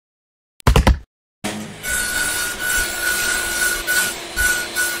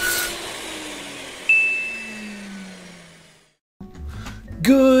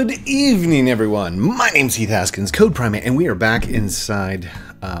Good evening, everyone. My name's Heath Haskins, Code Primate, and we are back inside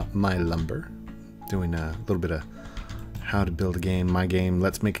my lumber, doing a little bit of how to build a game, my game,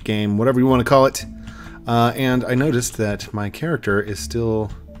 let's make a game, whatever you want to call it. And I noticed that my character is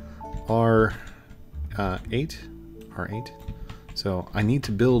still R8, so I need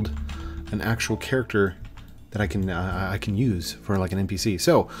to build an actual character that I can use for like an NPC.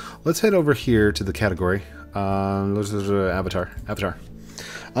 So let's head over here to the category. Avatar.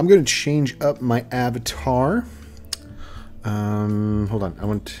 I'm going to change up my avatar. Hold on. I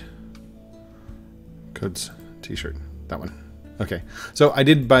want Codes t-shirt. That one. Okay. So I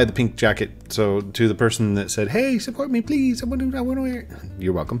did buy the pink jacket. So to the person that said, "Hey, support me, please. I want to wear it."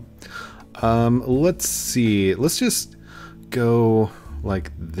 You're welcome. Let's see. Let's just go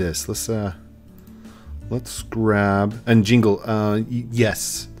like this. Let's grab and jingle.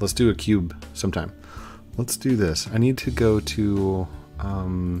 Yes. Let's do a cube sometime. Let's do this. I need to go to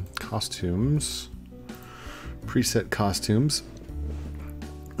costumes, preset costumes,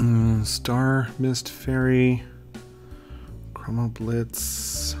 Star Mist Fairy, Chromo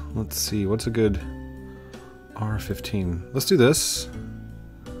Blitz. Let's see, what's a good R15? Let's do this,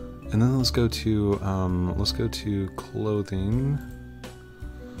 and then let's go to clothing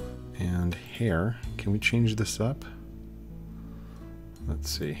and hair. Can we change this up? Let's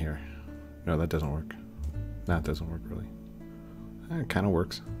see here. No, that doesn't work. That doesn't work really. It kind of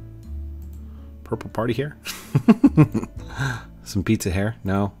works. Purple party hair? Some pizza hair?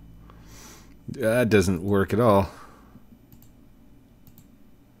 No. That doesn't work at all.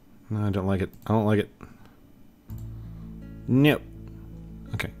 No, I don't like it. I don't like it. Nope.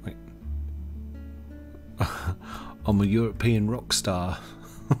 Okay, wait. I'm a European rock star.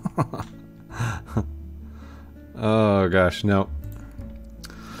 Oh gosh, no.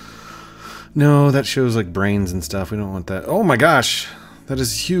 No, that shows like brains and stuff. We don't want that. Oh my gosh, that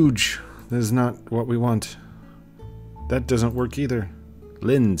is huge. That is not what we want. That doesn't work either.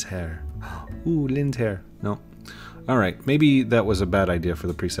 Lynn's hair. Ooh, Lynn's hair. No. All right, maybe that was a bad idea for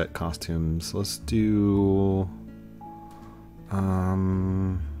the preset costumes. Let's do...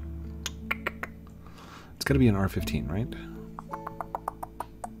 It's got to be an R15, right?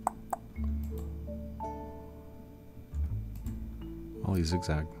 Ollie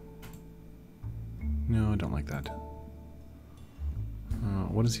zigzag. No, I don't like that.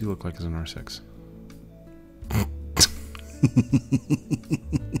 What does he look like as an R6?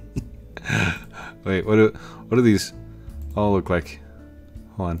 Wait, what do these all look like?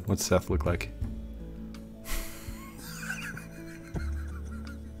 Hold on, what's Seth look like?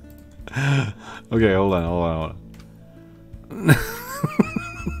 Okay, hold on.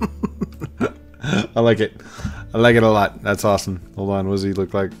 I like it. I like it a lot. That's awesome. Hold on, what does he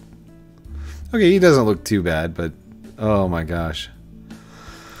look like? Okay, he doesn't look too bad, but oh my gosh.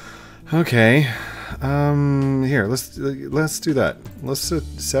 Okay, here let's do that. Let's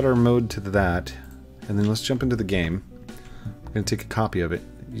set our mode to that, and then let's jump into the game. I'm gonna take a copy of it,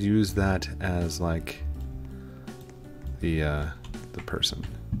 use that as like the person.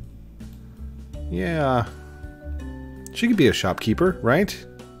 Yeah, she could be a shopkeeper, right?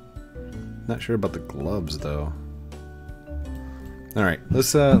 Not sure about the gloves though. All right,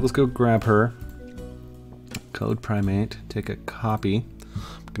 let's go grab her. Code Primate, take a copy.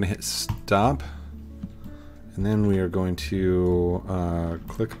 I'm gonna hit stop, and then we are going to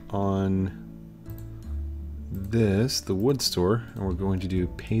click on this, the wood store, and we're going to do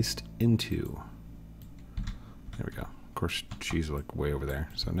paste into. There we go. Of course, she's like way over there,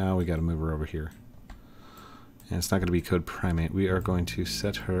 so now we got to move her over here. And it's not going to be Code Primate. We are going to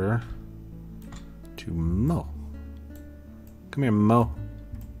set her to Mo. Come here, Mo.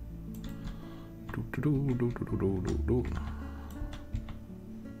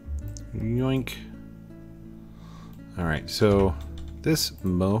 Yoink. Alright, so this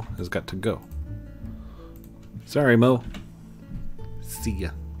Mo has got to go. Sorry, Mo. See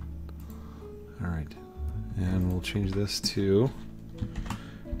ya. Alright. And we'll change this to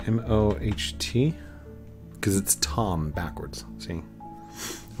M-O-H-T. Because it's Tom backwards. See?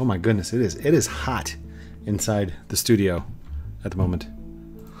 Oh my goodness, it is. It is hot inside the studio at the moment.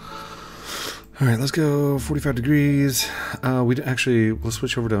 All right, let's go 45 degrees. We'll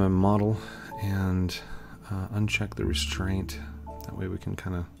switch over to a model and uncheck the restraint. That way we can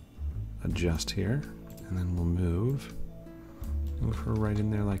kind of adjust here, and then we'll move her right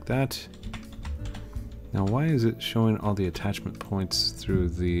in there like that. Now, why is it showing all the attachment points through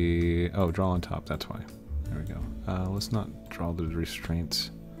the... Oh, draw on top, that's why. There we go. Let's not draw the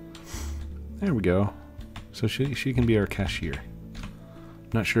restraints. There we go. So she can be our cashier.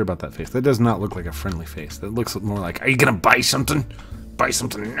 Not sure about that face. That does not look like a friendly face. That looks more like, are you gonna buy something? buy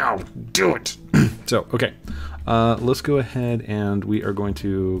something now. Do it. So, okay. Let's go ahead and we are going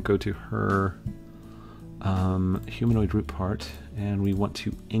to go to her humanoid root part, and we want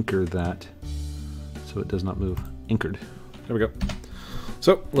to anchor that so it does not move. Anchored. There we go.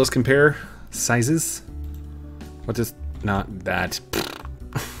 So, let's compare sizes. What is not that?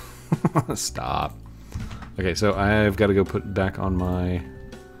 Stop. Okay, so I've got to go put back on my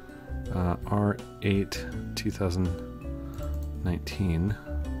R8 2019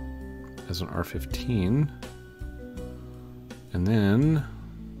 as an R15. And then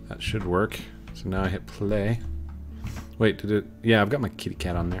that should work. So now I hit play. Wait, did it? Yeah, I've got my kitty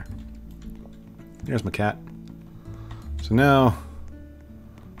cat on there. There's my cat. So now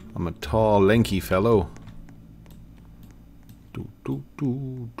I'm a tall, lanky fellow.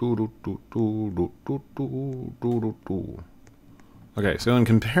 Okay, so in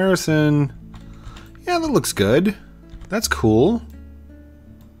comparison, yeah, that looks good. That's cool.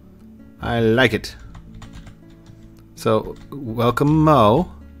 I like it. So, welcome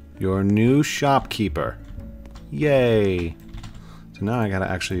Mo, your new shopkeeper. Yay. So now I gotta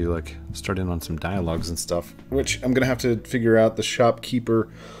actually like start in on some dialogues and stuff, which I'm gonna have to figure out the shopkeeper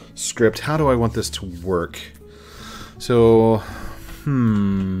script. How do I want this to work? So,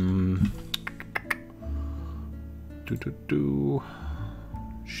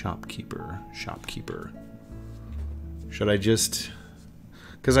 Shopkeeper. Should I just...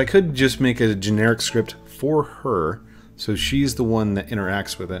 Because I could just make a generic script for her, so she's the one that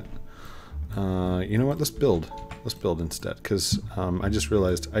interacts with it. You know what? Let's build. Let's build instead, because I just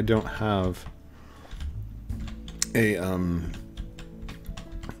realized I don't have a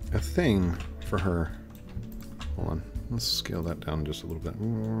thing for her. Hold on. Let's scale that down just a little bit,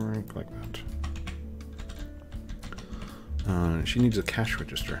 like that. She needs a cash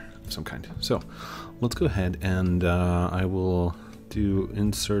register of some kind. So let's go ahead and I will do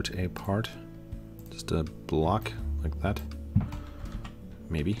insert a part, just a block like that,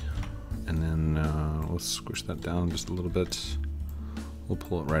 maybe. And then let's squish that down just a little bit. We'll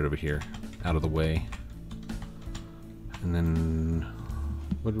pull it right over here, out of the way. And then,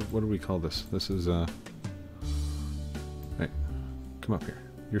 what do we call this? This is Wait, come up here.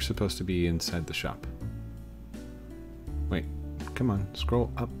 You're supposed to be inside the shop. Wait, come on,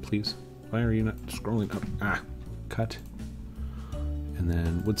 scroll up, please. Why are you not scrolling up? Ah, cut. And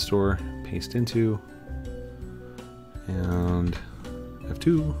then wood store, paste into, and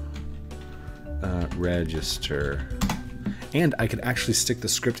F2, register. And I could actually stick the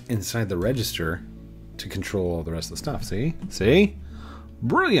script inside the register to control all the rest of the stuff. See? See?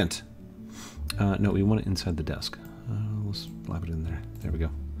 Brilliant! No, we want it inside the desk. Let's slap it in there. There we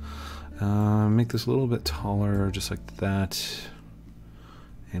go. Make this a little bit taller, just like that.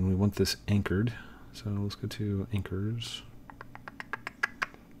 And we want this anchored. So let's go to anchors.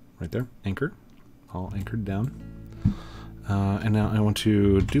 Right there, anchor. All anchored down. And now I want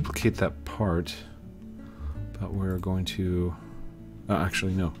to duplicate that part, but we're going to...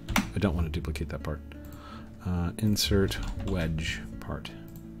 actually, no. I don't want to duplicate that part. Insert wedge part.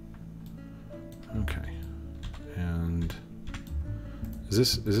 Okay. And is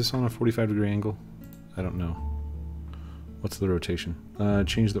this on a 45-degree angle? I don't know. What's the rotation?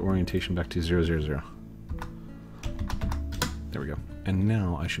 Change the orientation back to 0, 0, 0. There we go. And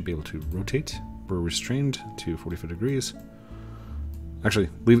now I should be able to rotate. We're restrained to 45 degrees. Actually,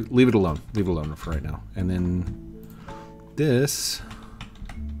 leave it alone. Leave it alone for right now. And then this,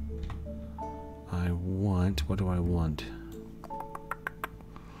 I want. What do I want?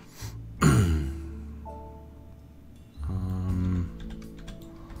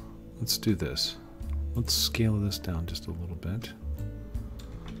 Let's do this. Let's scale this down just a little bit.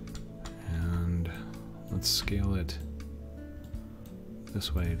 And let's scale it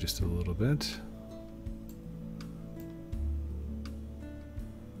this way just a little bit.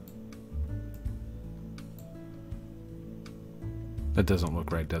 That doesn't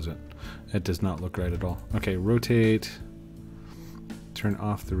look right, does it? It does not look right at all. Okay, rotate. Turn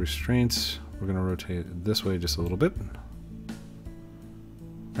off the restraints. We're going to rotate it this way just a little bit.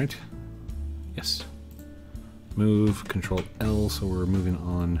 Right? Yes. Move, Control L, so we're moving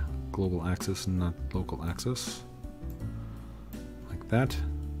on global axis and not local axis. Like that.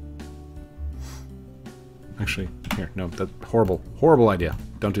 Actually, here, no, that's horrible. Horrible idea.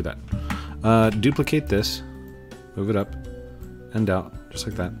 Don't do that. Duplicate this. Move it up and out, just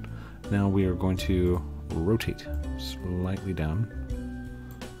like that. Now we are going to rotate slightly down.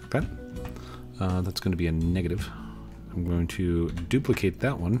 Like that. That's going to be a negative. I'm going to duplicate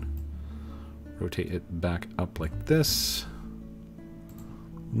that one. Rotate it back up like this.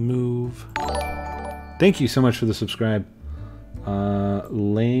 Move. Thank you so much for the subscribe.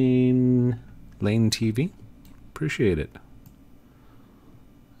 Lane TV. Appreciate it.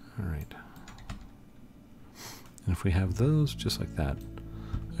 All right. And if we have those just like that,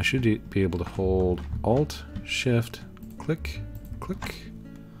 I should be able to hold Alt, Shift, click, click,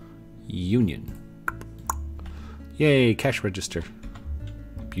 Union. Yay, cash register.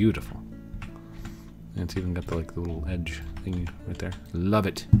 Beautiful. And it's even got the like the little edge thing right there. Love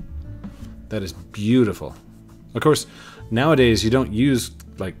it. That is beautiful. Of course, nowadays you don't use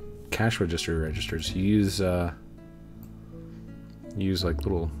like cash registers. You use like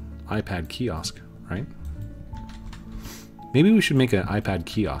little iPad kiosk, right? Maybe we should make an iPad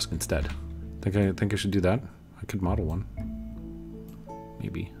kiosk instead. Think I should do that. I could model one.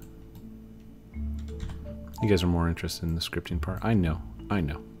 Maybe. You guys are more interested in the scripting part. I know.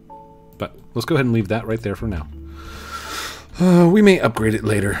 But let's go ahead and leave that right there for now. We may upgrade it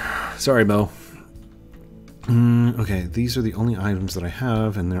later. Sorry, Mo. Okay, these are the only items that I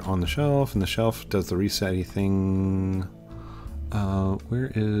have, and they're on the shelf, and the shelf does the resetty thing.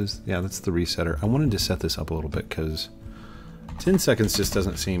 Where is... Yeah, that's the resetter. I wanted to set this up a little bit, because 10 seconds just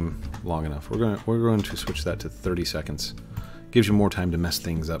doesn't seem long enough. We're going to switch that to 30 seconds. Gives you more time to mess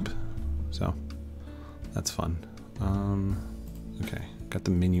things up. So, that's fun. Okay, got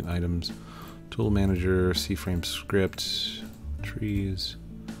the menu items. Tool manager, C-frame script, trees.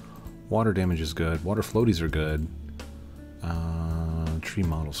 Water damage is good. Water floaties are good. Tree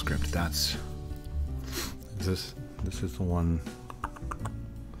model script. This is the one.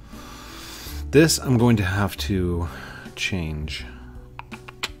 This I'm going to have to change.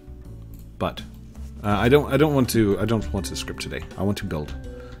 But I don't want to script today. I want to build.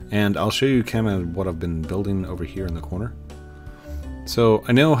 And I'll show you kind of what I've been building over here in the corner. So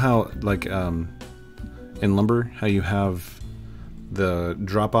I know how, like, in lumber, how you have the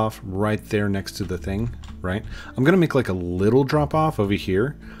drop off right there next to the thing, right? I'm gonna make like a little drop off over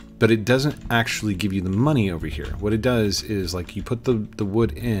here, but it doesn't actually give you the money over here. What it does is, like, you put the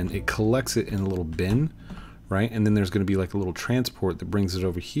wood in, it collects it in a little bin, right? And then there's gonna be like a little transport that brings it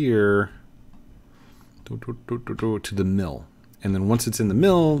over here to the mill. And then once it's in the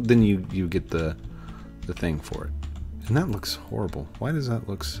mill, then you get the thing for it. And that looks horrible. Why does that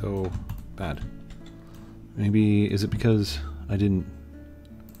look so bad? Maybe, is it because I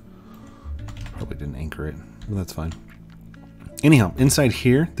probably didn't anchor it. Well, that's fine. Anyhow, inside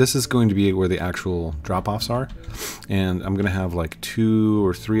here, this is going to be where the actual drop-offs are. And I'm going to have like 2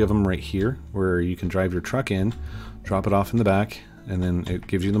 or 3 of them right here, where you can drive your truck in, drop it off in the back, and then it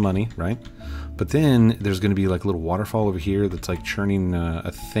gives you the money, right? But then there's going to be like a little waterfall over here that's like churning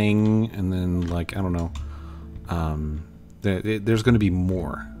a thing, and then, like, I don't know, there's going to be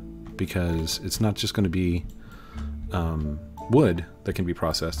more, because it's not just going to be wood that can be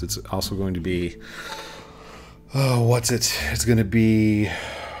processed. It's also going to be, it's going to be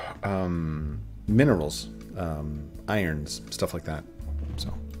minerals, irons, stuff like that.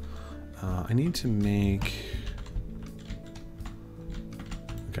 So I need to make,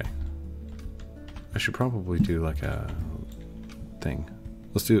 okay, I should probably do like a thing.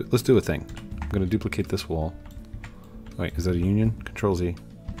 Let's do a thing. I'm going to duplicate this wall. Wait, is that a union? Control Z.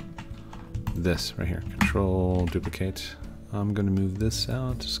 This right here. Control duplicate. I'm going to move this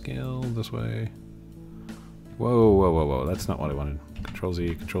out to scale this way. Whoa. That's not what I wanted. Control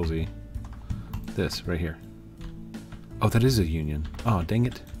Z, Control Z. This right here. Oh, that is a union. Oh, dang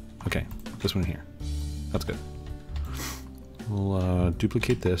it. Okay, this one here. That's good. We'll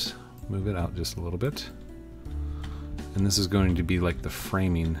duplicate this. Move it out just a little bit. And this is going to be like the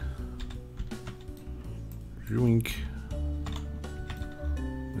framing. Wink.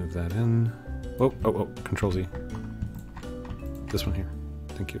 Move that in. Oh, Control Z. This one here.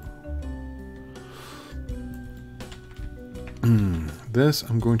 Thank you. This,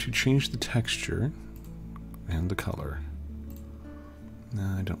 I'm going to change the texture and the color. No,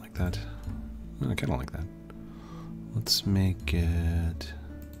 I don't like that. I kind of like that. Let's make it...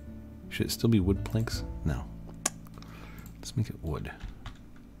 Should it still be wood planks? No. Let's make it wood.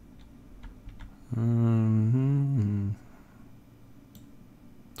 Hold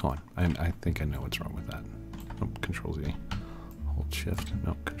on. I think I know what's wrong with that. Oh, Control Z. Hold Shift.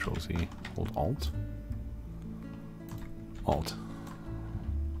 No, Control Z. Hold Alt. Alt.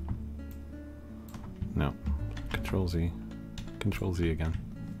 No. Control Z. Control Z again.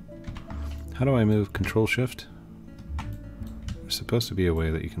 How do I move? Control Shift? There's supposed to be a way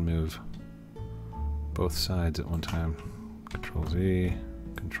that you can move both sides at one time. Control Z.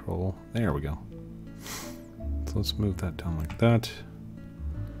 Control. There we go. So let's move that down like that.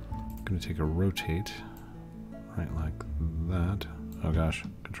 I'm going to take a rotate. Right like that. Oh gosh.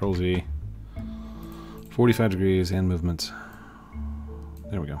 Control Z. 45 degrees and movements.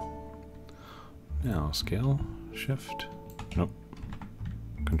 There we go. Now scale, shift, nope,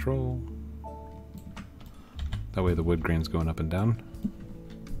 control. That way the wood grain's going up and down.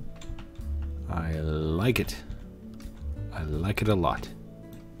 I like it. I like it a lot.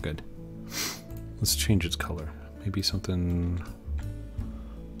 Good. Let's change its color. Maybe something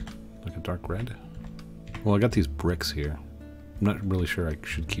like a dark red. Well, I got these bricks here. I'm not really sure I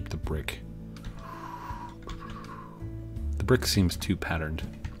should keep the brick. The brick seems too patterned.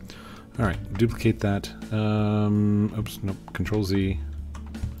 Alright, duplicate that. Oops, nope. Control Z.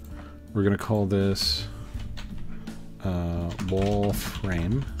 We're gonna call this wall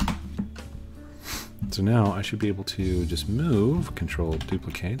frame. So now I should be able to just move, control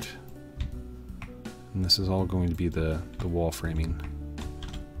duplicate. And this is all going to be the wall framing.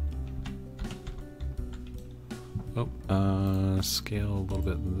 Oh, scale a little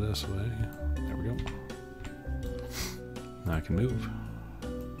bit this way. There we go. Now I can move.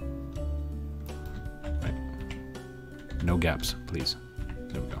 Right. No gaps, please.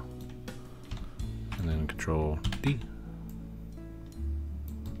 There we go. And then control D.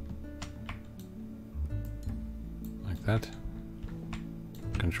 Like that.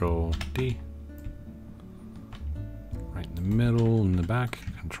 Control D. Right in the middle, in the back,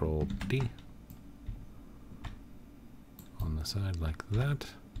 control D. On the side like that.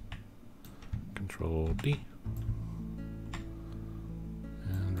 Control D.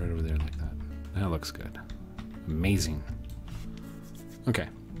 And right over there like that. That looks good. Amazing. Okay.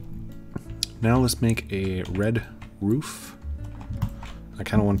 Now let's make a red roof. I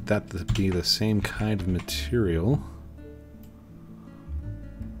kind of want that to be the same kind of material.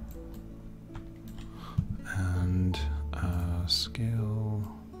 And scale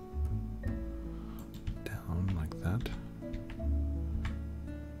down like that.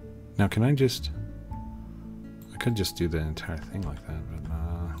 Now can I could just do the entire thing like that,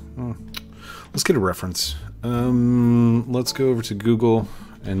 but let's get a reference. Let's go over to Google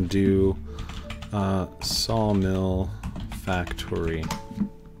and do sawmill factory.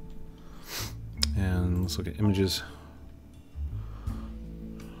 And let's look at images.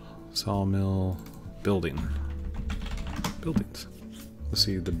 Sawmill building. Buildings. Let's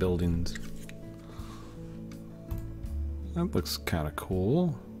see the buildings. That looks kind of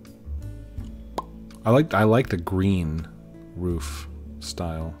cool. I like the green roof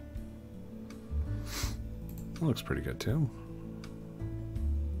style. That looks pretty good too.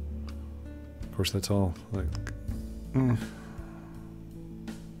 Of course, that's all like.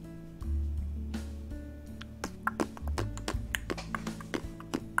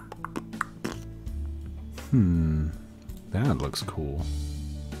 That looks cool.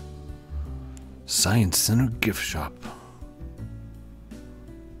 Science Center gift shop.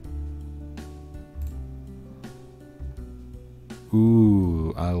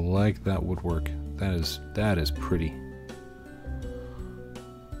 Ooh, I like that woodwork. That is pretty.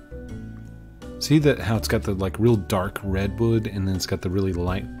 See that how it's got the like real dark redwood and then it's got the really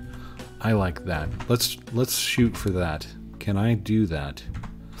light. I like that. Let's shoot for that. Can I do that?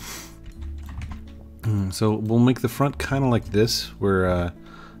 So we'll make the front kind of like this, where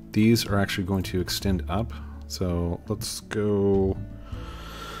these are actually going to extend up. So let's go.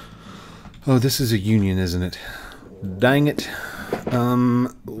 Oh, this is a union, isn't it? Dang it.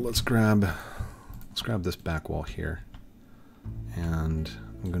 Let's grab this back wall here, and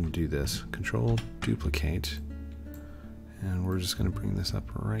I'm going to do this. Control duplicate, and we're just going to bring this up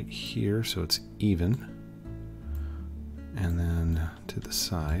right here so it's even, and then to the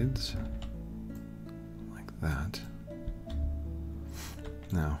sides like that.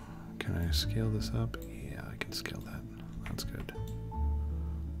 Now, can I scale this up? Yeah, I can scale that. That's good.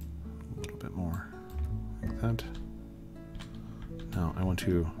 A little bit more like that. Now I want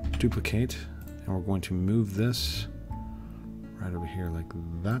to duplicate, and we're going to move this right over here like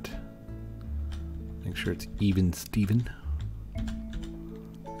that. Make sure it's even, Steven.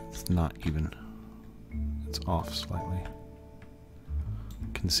 It's not even. It's off slightly. You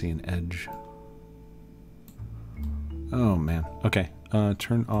can see an edge. Oh man. Okay.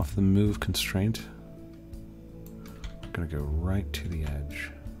 Turn off the move constraint. I'm gonna go right to the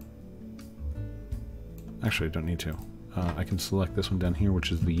edge. Actually, I don't need to. I can select this one down here,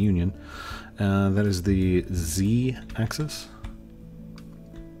 which is the union. That is the Z axis.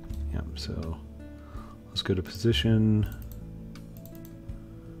 Yep, so let's go to position.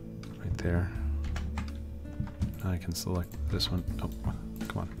 Right there. I can select this one. Oh,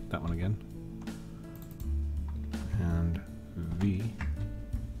 come on, that one again. And V.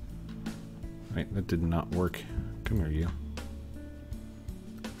 Right, that did not work. Come here, you.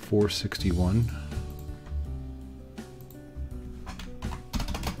 461.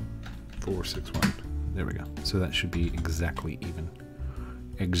 461. There we go. So that should be exactly even.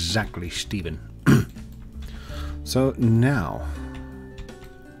 Exactly Steven. So now,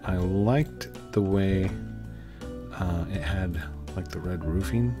 I liked the way it had like the red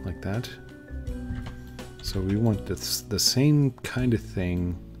roofing like that. So we want this, the same kind of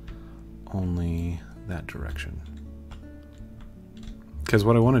thing, only that direction. Because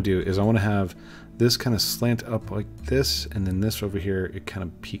what I want to do is I want to have this kind of slant up like this, and then this over here, it kind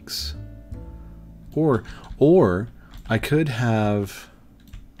of peaks. Or I could have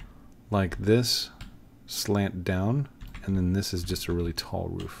like this slant down, and then this is just a really tall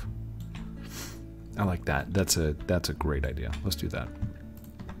roof. I like that. That's a great idea. Let's do that.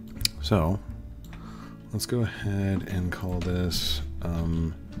 So let's go ahead and call this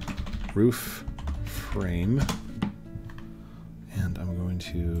roof frame, and I'm going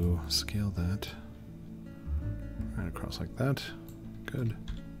to scale that right across like that. Good.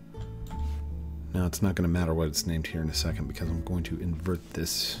 Now it's not going to matter what it's named here in a second because I'm going to invert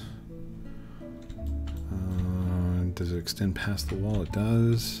this. Does it extend past the wall? It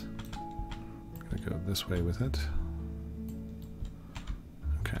does. I'm going to go this way with it.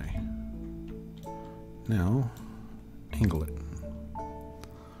 Okay. Now, angle it.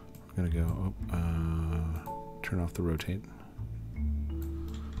 We're going to go turn off the rotate.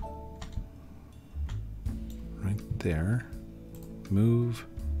 Right there. Move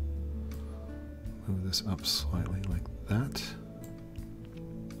this up slightly like that.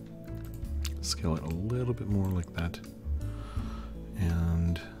 Scale it a little bit more like that.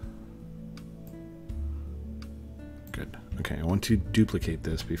 And good. Okay, I want to duplicate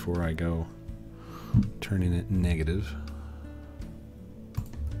this before I go turning it negative.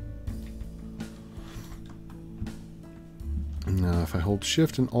 Now if I hold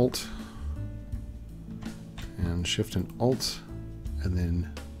Shift and Alt and Shift and Alt and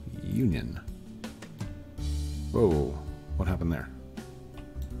then Union. Whoa, what happened there?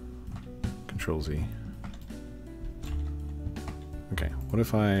 Control Z. Okay, what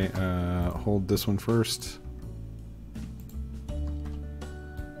if I hold this one first?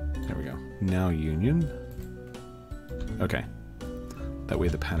 There we go. Now Union. Okay. That way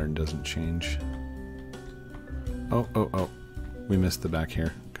the pattern doesn't change. Oh. We missed the back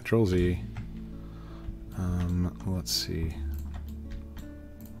here. Control Z. Let's see.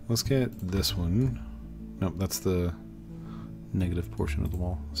 Let's get this one. Nope, that's the negative portion of the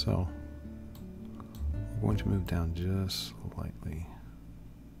wall. So we're going to move down just slightly.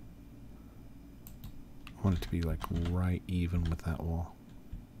 I want it to be like right even with that wall.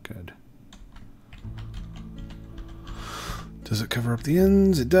 Good. Does it cover up the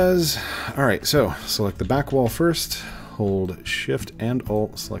ends? It does. All right, so select the back wall first. Hold Shift and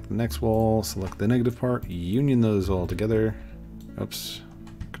Alt. Select the next wall. Select the negative part. Union those all together. Oops.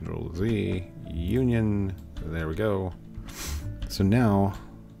 Control Z. Union. There we go. So now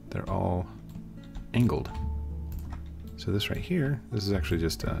they're all angled. So this right here, this is actually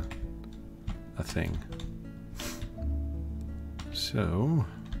just a thing. So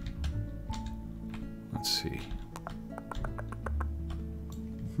let's see.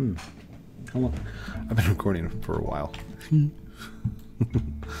 Hold on. I've been recording for a while.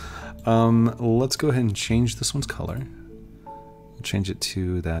 Let's go ahead and change this one's color. We'll change it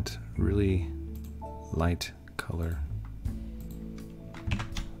to that really light color.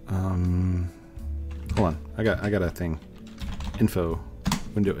 Hold on. I got a thing. Info.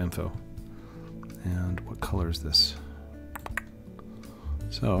 Window info. And what color is this?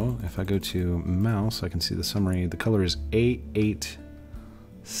 So if I go to mouse, I can see the summary. The color is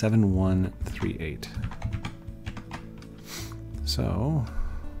A87138. So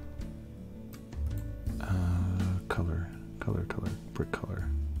color, brick color.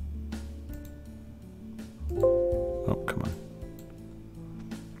 Oh, come on.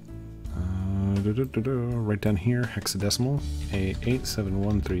 Right down here, hexadecimal,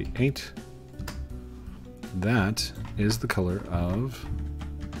 A87138. That is the color of,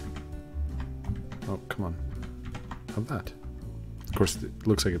 oh, come on, of that. Of course, it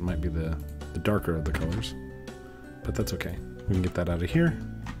looks like it might be the darker of the colors, but that's okay. We can get that out of here.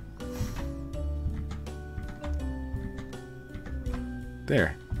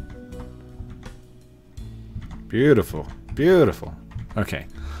 There. Beautiful, beautiful. Okay,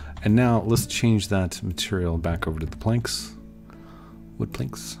 and now let's change that material back over to the planks. Wood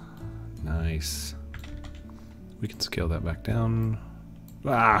planks. Nice. We can scale that back down.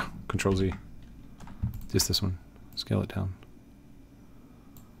 Control Z. Just this one. Scale it down.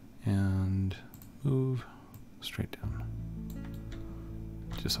 And move straight down.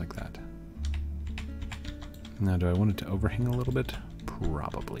 Just like that. Now, do I want it to overhang a little bit?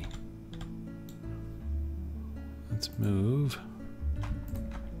 Probably. Let's move.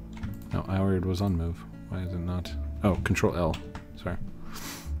 No, I already was on move. Why is it not? Oh, Control L. Sorry.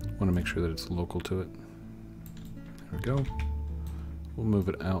 Want to make sure that it's local to it. There we go. We'll move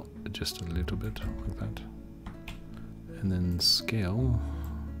it out just a little bit like that. And then scale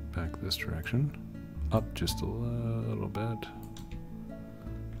back this direction. Up just a little bit.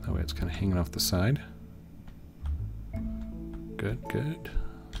 That way it's kind of hanging off the side. Good, good.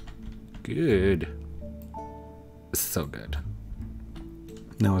 Good. So good.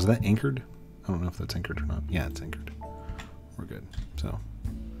 Now, is that anchored? I don't know if that's anchored or not. Yeah, it's anchored. We're good. So,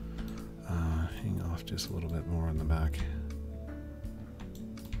 hang off just a little bit more on the back.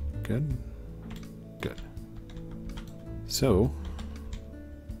 Good. Good. So,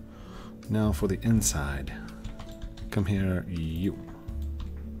 now for the inside. Come here, you.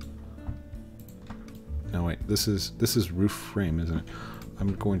 No, wait. This is roof frame, isn't it?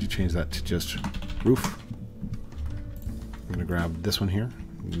 I'm going to change that to just roof. I'm going to grab this one here,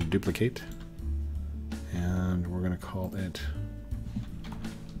 duplicate, and we're going to call it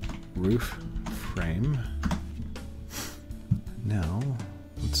roof frame. Now,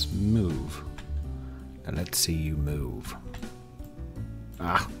 let's move. And let's see you move.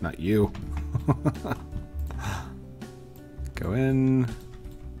 Ah, not you. Go in.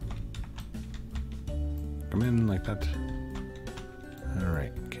 Come in like that.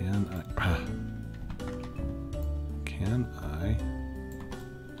 Alright, can I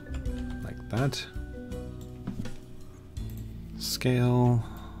like that? Scale,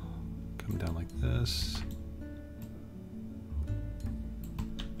 come down like this,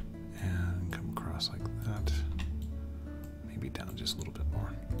 and come across like that. Maybe down just a little bit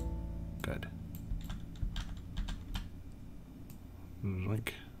more. Good.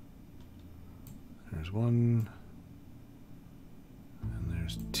 Like, there's one. And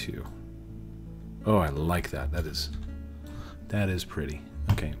there's two. Oh, I like that. That is pretty.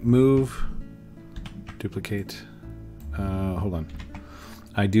 Okay, move, duplicate. Hold on.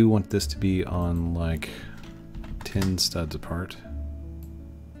 I do want this to be on like 10 studs apart.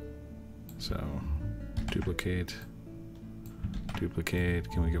 So, duplicate,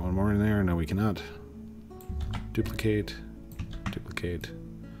 duplicate. Can we get one more in there? No, we cannot. Duplicate, duplicate.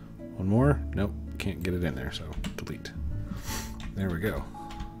 One more? Nope, can't get it in there, so delete. There we go.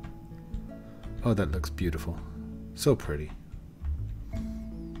 Oh, that looks beautiful. So pretty.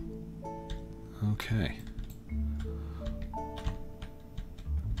 Okay.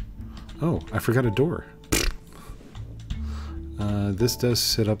 Oh, I forgot a door. This does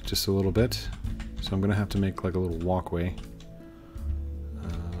sit up just a little bit, so I'm gonna have to make like a little walkway.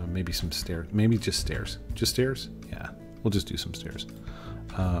 Maybe some stairs. Maybe just stairs. Just stairs? Yeah, we'll just do some stairs.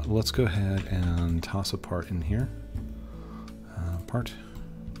 Let's go ahead and toss a part in here. Part.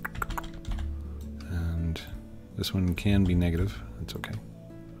 And this one can be negative. It's okay.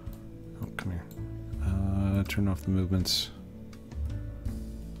 Oh, come here. Turn off the movements.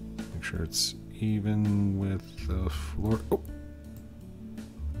 Make sure it's even with the floor. Oh!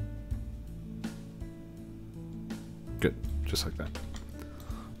 Good. Just like that.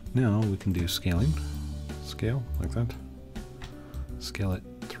 Now we can do scaling. Scale, like that. Scale it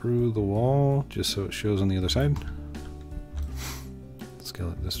through the wall, just so it shows on the other side. Scale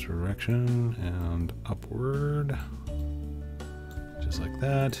it this direction and upward. Just like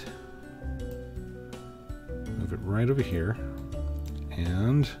that. Move it right over here.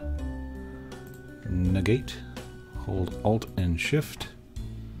 And negate. Hold Alt and Shift.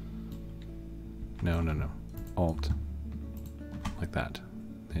 No, no, no. Alt. Like that.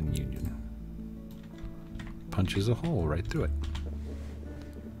 Then Union. Punches a hole right through it.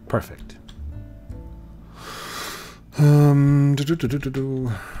 Perfect.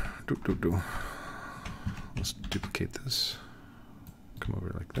 Let's duplicate this. Come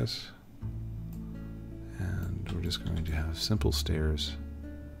over like this. And we're just going to have simple stairs.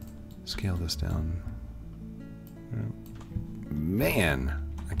 Scale this down. Man,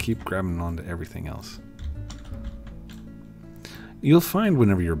 I keep grabbing onto everything else. You'll find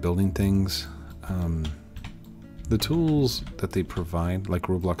whenever you're building things, the tools that they provide, like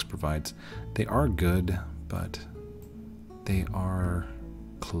Roblox provides, they are good, but they are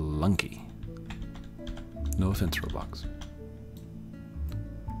clunky. No offense, Roblox.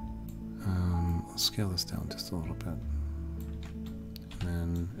 Let's scale this down just a little bit. And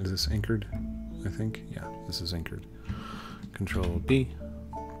then, is this anchored? I think? Yeah, this is anchored. Control D.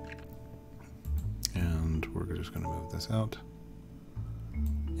 And we're just going to move this out.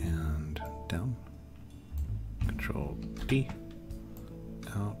 And down. Control D.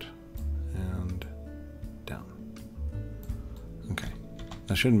 Out. And down. Okay.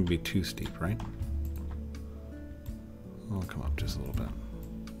 That shouldn't be too steep, right? come up just a little bit.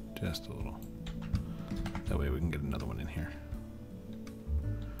 Just a little. That way we can get another one in here.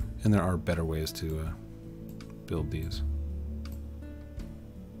 And there are better ways to build these.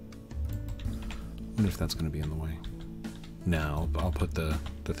 I wonder if that's going to be in the way. No, I'll put the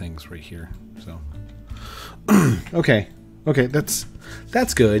things right here. So, okay, that's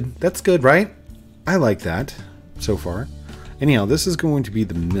good. That's good, right? I like that so far. Anyhow, this is going to be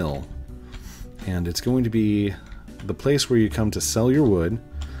the mill, and it's going to be the place where you come to sell your wood,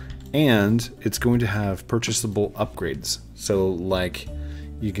 and it's going to have purchasable upgrades. So, like,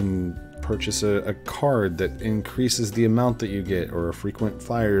 you can purchase a card that increases the amount that you get, or a frequent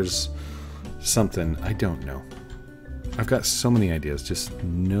flyers something. I don't know. I've got so many ideas, just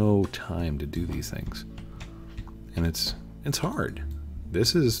no time to do these things. And it's hard.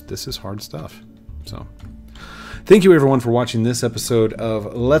 This is hard stuff. So thank you everyone for watching this episode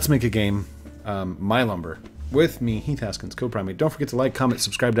of Let's Make a Game, My Lumber, with me, Heath Haskins, co-primate. Don't forget to like, comment,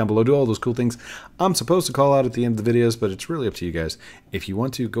 subscribe down below, do all those cool things I'm supposed to call out at the end of the videos, but it's really up to you guys. If you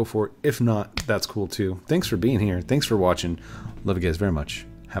want to, go for it. If not, that's cool too. Thanks for being here. Thanks for watching. Love you guys very much.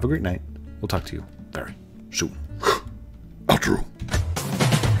 Have a great night. We'll talk to you very soon. Outro.